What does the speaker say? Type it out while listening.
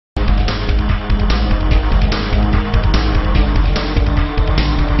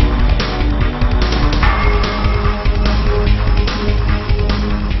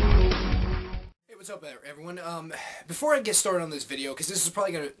Before I get started on this video, because this is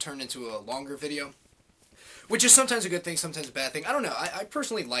probably going to turn into a longer video, which is sometimes a good thing, sometimes a bad thing. I don't know. I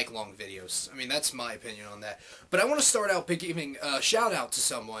personally like long videos. I mean, that's my opinion on that. But I want to start out by giving a shout out to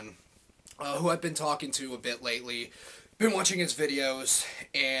someone who I've been talking to a bit lately. Been watching his videos,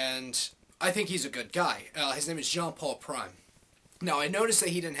 and I think he's a good guy. His name is Jonpaulprime. Now, I noticed that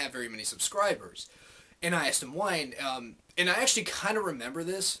he didn't have very many subscribers, and I asked him why, and I actually kind of remember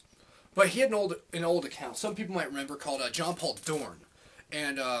this, but he had an old account, some people might remember, called Jonpaulprime,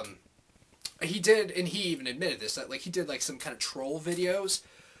 and he did, and he even admitted this, that like he did like some kind of troll videos,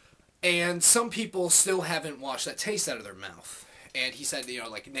 and some people still haven't washed that taste out of their mouth, and he said, you know,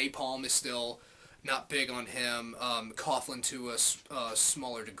 like napalm is still not big on him, Coughlin to a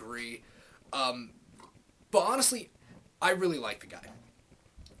smaller degree, but honestly, I really like the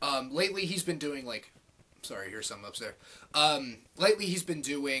guy. Lately he's been doing like, sorry, here's something upstairs. Lately he's been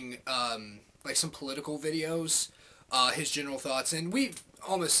doing like some political videos, his general thoughts, and we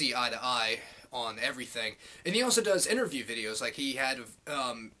almost see eye to eye on everything. And he also does interview videos, like he had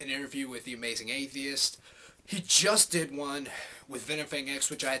an interview with The Amazing Atheist. He just did one with Venom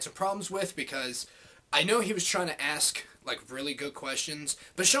X, which I had some problems with because I know he was trying to ask like really good questions,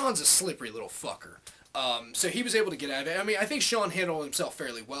 but Sean's a slippery little fucker. So he was able to get out of it. I mean, I think Sean handled himself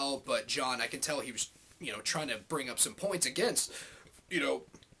fairly well, but John, I can tell he was, you know, trying to bring up some points against, you know,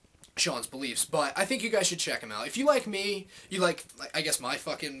 Sean's beliefs. But I think you guys should check him out. If you like me, you like I guess, my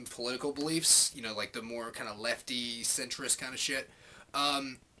fucking political beliefs, you know, like the more kind of lefty, centrist kind of shit,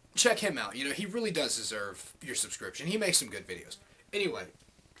 check him out. You know, he really does deserve your subscription. He makes some good videos. Anyway,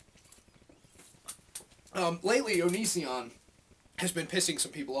 lately, Onision has been pissing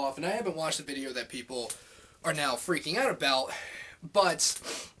some people off, and I haven't watched the video that people are now freaking out about, but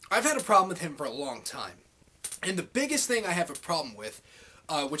I've had a problem with him for a long time. And the biggest thing I have a problem with,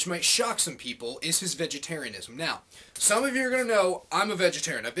 which might shock some people, is his vegetarianism. Now, some of you are going to know I'm a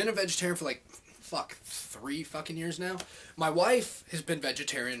vegetarian. I've been a vegetarian for like, 3 fucking years now. My wife has been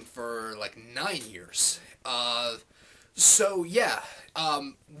vegetarian for like 9 years. So, yeah,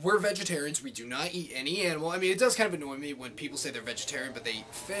 we're vegetarians. We do not eat any animal. I mean, it does kind of annoy me when people say they're vegetarian, but they eat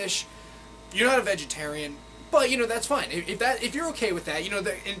fish. You're not a vegetarian, but, you know, that's fine. If you're okay with that, you know,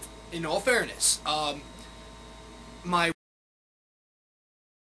 in all fairness, my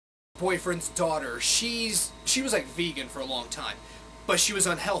boyfriend's daughter, she was, like, vegan for a long time, but she was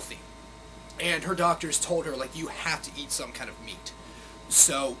unhealthy. And her doctors told her, like, you have to eat some kind of meat.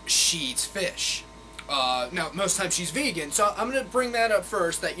 So, she eats fish. Now, most times she's vegan, so I'm going to bring that up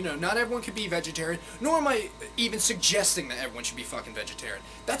first, that, you know, not everyone can be vegetarian, nor am I even suggesting that everyone should be fucking vegetarian.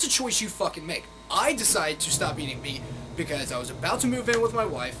 That's a choice you fucking make. I decided to stop eating meat because I was about to move in with my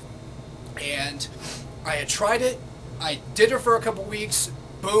wife, and I had tried it, I did her for a couple weeks,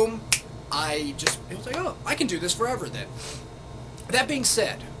 boom, it was like, oh, I can do this forever then. That being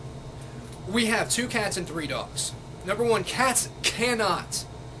said, we have 2 cats and 3 dogs. Number one, cats cannot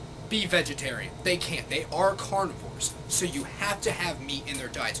be vegetarian. They can't. They are carnivores. So you have to have meat in their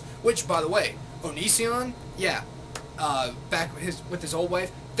diets. Which, by the way, Onision, yeah, back with his old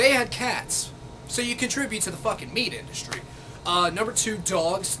wife, they had cats. So you contribute to the fucking meat industry. Number 2,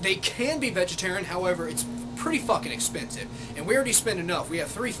 dogs. They can be vegetarian, however, it's pretty fucking expensive. And we already spend enough. We have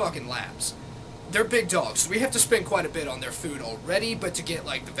 3 fucking labs. They're big dogs, so we have to spend quite a bit on their food already, but to get,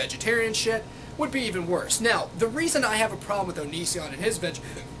 like, the vegetarian shit would be even worse. Now, the reason I have a problem with Onision and his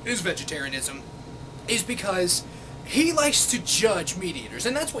vegetarianism is because he likes to judge meat eaters,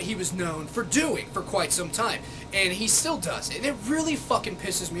 and that's what he was known for doing for quite some time, and he still does it, and it really fucking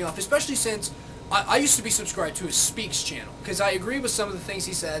pisses me off, especially since I used to be subscribed to his Speaks channel, because I agree with some of the things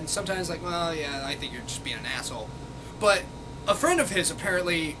he said, and sometimes like, well, yeah, I think you're just being an asshole, but a friend of his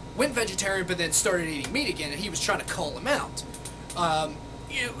apparently went vegetarian but then started eating meat again, and he was trying to call him out.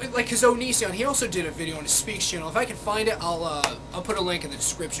 You know, like his Onision, he also did a video on his Speaks channel. If I can find it, I'll put a link in the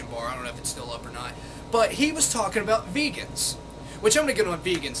description bar. I don't know if it's still up or not. But he was talking about vegans, which I'm going to get on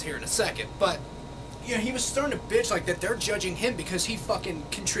vegans here in a second. But, you know, he was starting to bitch like that they're judging him because he fucking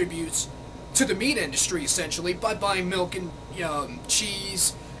contributes to the meat industry, essentially, by buying milk and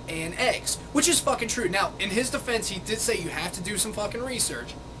cheese and eggs, which is fucking true. Now, in his defense, he did say you have to do some fucking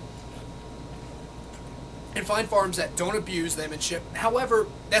research and find farms that don't abuse them and shit. However,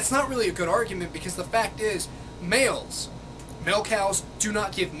 that's not really a good argument because the fact is, male cows do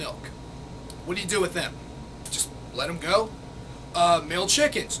not give milk. What do you do with them? Just let them go? Male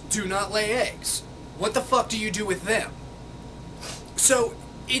chickens do not lay eggs. What the fuck do you do with them? So,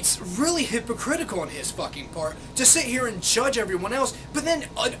 it's really hypocritical on his fucking part to sit here and judge everyone else, but then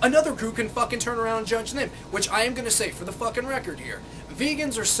another group can fucking turn around and judge them, which I am going to say for the fucking record here.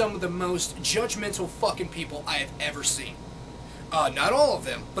 vegans are some of the most judgmental fucking people I have ever seen. Not all of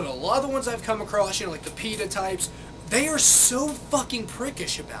them, but a lot of the ones I've come across, you know, like the PETA types, they are so fucking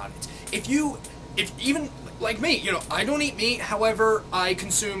prickish about it. If even, like me, you know, I don't eat meat, however, I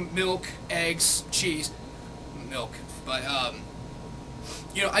consume milk, eggs, cheese, milk, but,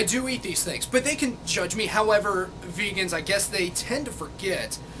 you know, I do eat these things, but they can judge me. However, vegans, I guess they tend to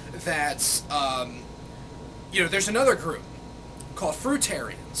forget that, you know, there's another group called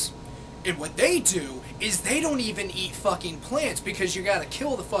fruitarians. And what they do is they don't even eat fucking plants because you gotta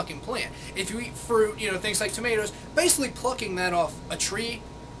kill the fucking plant. If you eat fruit, you know, things like tomatoes, basically plucking that off a tree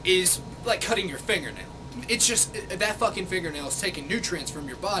is like cutting your fingernail. It's just, that fucking fingernail is taking nutrients from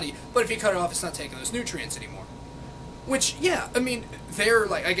your body, but if you cut it off, it's not taking those nutrients anymore. Which, yeah, I mean, they're,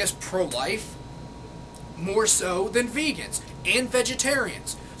 like, I guess, pro-life more so than vegans and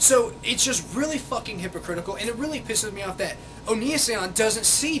vegetarians. So it's just really fucking hypocritical, and it really pisses me off that Onision doesn't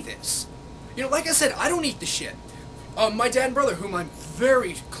see this. You know, like I said, I don't eat the shit. My dad and brother, whom I'm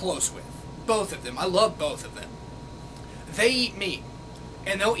very close with, both of them, I love both of them, they eat meat.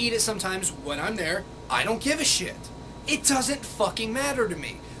 And they'll eat it sometimes when I'm there. I don't give a shit. It doesn't fucking matter to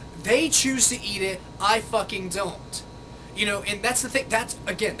me. They choose to eat it, I fucking don't. You know, and that's the thing, that's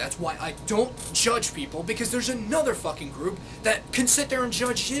why I don't judge people, because there's another fucking group that can sit there and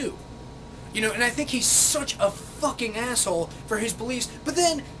judge you. You know, and I think he's such a fucking asshole for his beliefs, but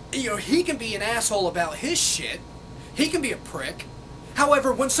then, you know, he can be an asshole about his shit. He can be a prick.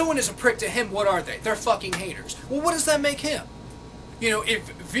 However, when someone is a prick to him, what are they? They're fucking haters. Well, what does that make him? You know, if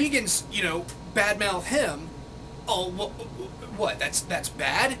vegans, you know, badmouth him, oh, what, that's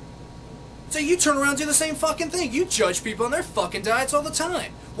bad? So you turn around and do the same fucking thing. You judge people on their fucking diets all the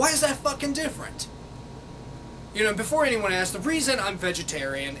time. Why is that fucking different? You know, before anyone asks, the reason I'm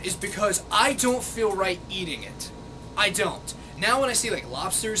vegetarian is because I don't feel right eating it. I don't. Now when I see, like,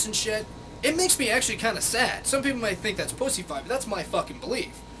 lobsters and shit, it makes me actually kind of sad. Some people might think that's pussyfied, but that's my fucking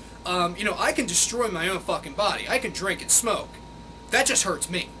belief. You know, I can destroy my own fucking body. I can drink and smoke. That just hurts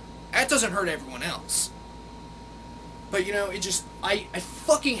me. That doesn't hurt everyone else. But, you know, it just, I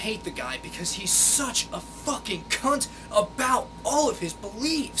fucking hate the guy because he's such a fucking cunt about all of his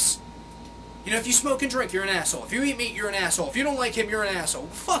beliefs. You know, if you smoke and drink, you're an asshole. If you eat meat, you're an asshole. If you don't like him, you're an asshole.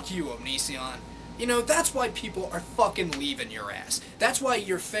 Fuck you, Onision. You know, that's why people are fucking leaving your ass. That's why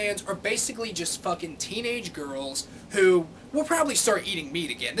your fans are basically just fucking teenage girls who will probably start eating meat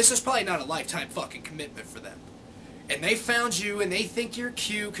again. This is probably not a lifetime fucking commitment for them. And they found you and they think you're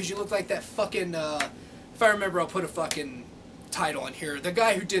cute because you look like that fucking, if I remember, I'll put a fucking title on here. The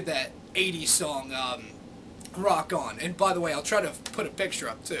guy who did that 80s song, Rock On. And by the way, I'll try to put a picture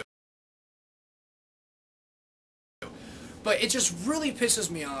up too. But it just really pisses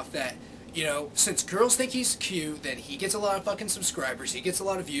me off that, you know, since girls think he's cute, then he gets a lot of fucking subscribers, he gets a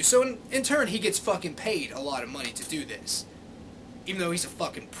lot of views, so in turn he gets fucking paid a lot of money to do this. Even though he's a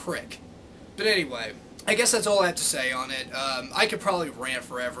fucking prick. But anyway, I guess that's all I have to say on it. I could probably rant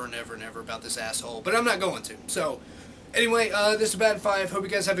forever and ever and ever about this asshole, but I'm not going to. So, anyway, this is Bad 5. Hope you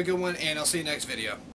guys have a good one, and I'll see you next video.